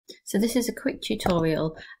So this is a quick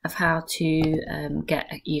tutorial of how to get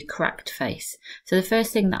your cracked face. So the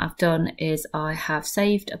first thing that I've done is I have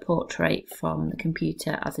saved a portrait from the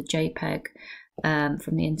computer as a JPEG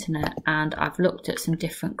from the internet, and I've looked at some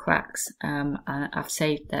different cracks and I've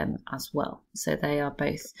saved them as well. So they are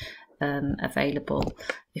both available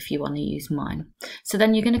if you want to use mine. So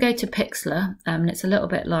then you're going to go to Pixlr, and it's a little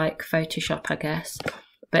bit like Photoshop, I guess,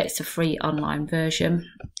 but it's a free online version.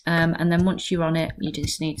 And then once you're on it, you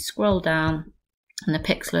just need to scroll down, and the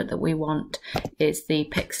pixel that we want is the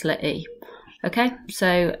pixlr E. Okay,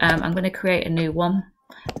 so I'm going to create a new one,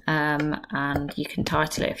 and you can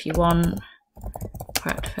title it if you want,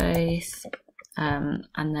 cracked face, and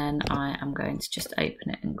then I am going to just open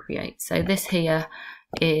it and create. So this here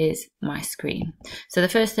is my screen. So the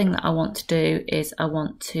first thing that I want to do is I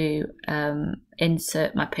want to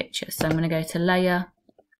insert my picture. So I'm going to go to layer,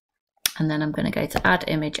 and then I'm going to go to add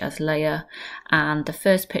image as layer, and the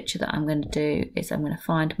first picture that I'm going to do is I'm going to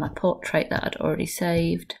find my portrait that I'd already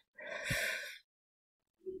saved,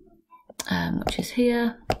 which is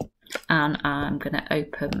here, and I'm going to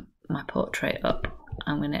open my portrait up.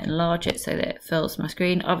 I'm going to enlarge it so that it fills my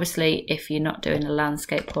screen. Obviously, if you're not doing a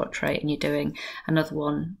landscape portrait and you're doing another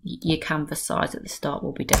one, your canvas size at the start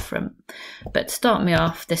will be different. But to start me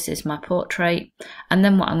off, this is my portrait, and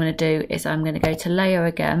then what I'm going to do is I'm going to go to layer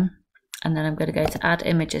again, and then I'm going to go to add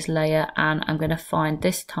images layer, and I'm going to find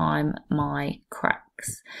this time my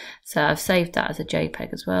cracks. So I've saved that as a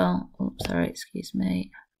JPEG as well. Oops, sorry, excuse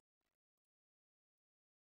me.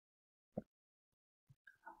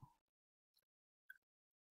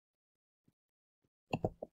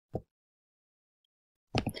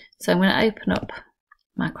 So I'm going to open up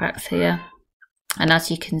my cracks here, and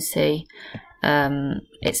as you can see,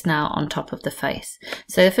 it's now on top of the face.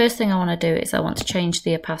 So the first thing I want to do is I want to change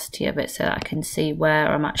the opacity of it so that I can see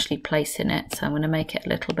where I'm actually placing it. So I'm going to make it a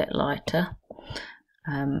little bit lighter,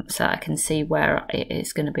 so I can see where it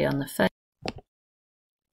is going to be on the face.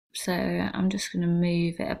 So I'm just going to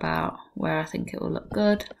move it about where I think it will look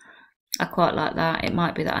good. I quite like that. It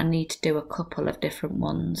might be that I need to do a couple of different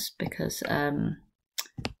ones because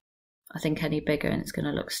I think any bigger and it's going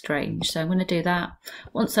to look strange. So I'm going to do that.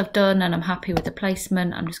 Once I've done and I'm happy with the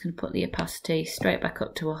placement, I'm just going to put the opacity straight back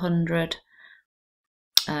up to 100.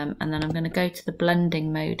 And then I'm going to go to the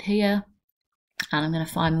blending mode here, and I'm going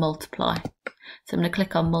to find multiply. So I'm going to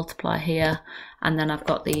click on multiply here, and then I've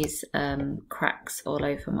got these cracks all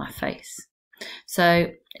over my face. So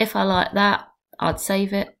if I like that, I'd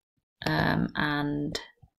save it, and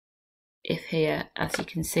if here, as you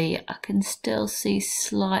can see, I can still see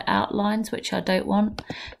slight outlines, which I don't want.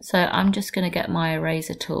 So I'm just going to get my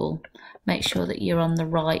eraser tool, make sure that you're on the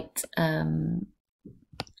right,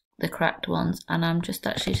 the cracked ones, and I'm just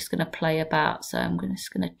actually just going to play about. So I'm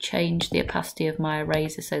just going to change the opacity of my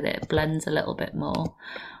eraser so that it blends a little bit more.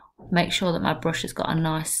 Make sure that my brush has got a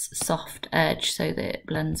nice soft edge so that it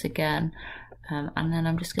blends again. And then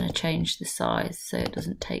I'm just going to change the size so it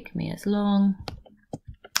doesn't take me as long.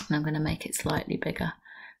 And I'm going to make it slightly bigger.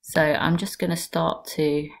 So I'm just going to start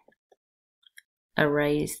to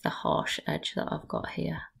erase the harsh edge that I've got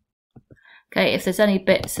here. Okay, if there's any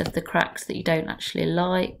bits of the cracks that you don't actually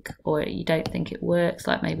like, or you don't think it works,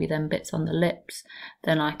 like maybe them bits on the lips,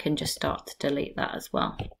 then I can just start to delete that as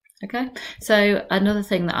well. Okay, so another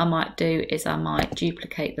thing that I might do is I might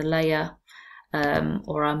duplicate the layer,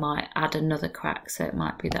 or I might add another crack. So it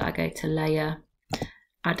might be that I go to layer,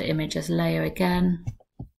 add image as layer again,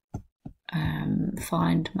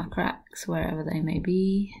 find my cracks wherever they may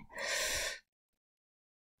be.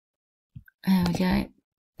 There we go.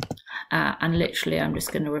 And literally I'm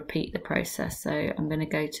just going to repeat the process. So I'm going to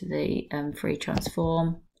go to the free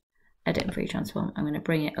transform, edit and free transform. I'm going to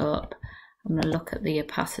bring it up. I'm going to look at the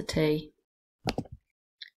opacity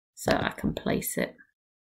so I can place it.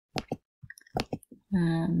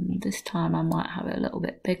 This time I might have it a little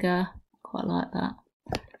bit bigger. Quite like that.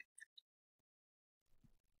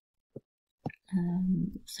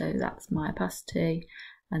 So that's my opacity,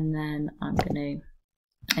 and then I'm going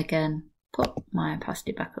to again put my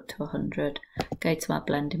opacity back up to 100, go to my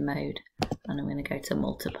blending mode, and I'm going to go to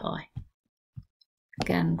multiply.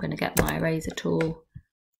 Again, I'm going to get my eraser tool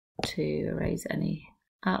to erase any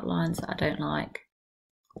outlines that I don't like.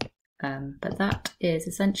 But that is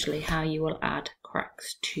essentially how you will add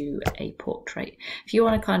cracks to a portrait. If you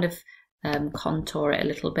want to kind of contour it a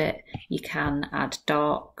little bit, you can add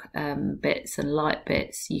dark bits and light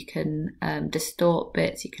bits, you can distort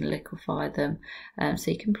bits, you can liquefy them,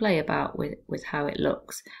 so you can play about with how it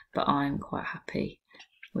looks, but I'm quite happy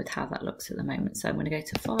with how that looks at the moment. So I'm going to go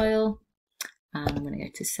to file, and I'm going to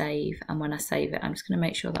go to save, and when I save it, I'm just going to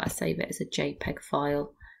make sure that I save it as a JPEG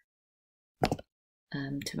file,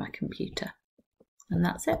 to my computer. And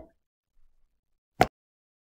that's it.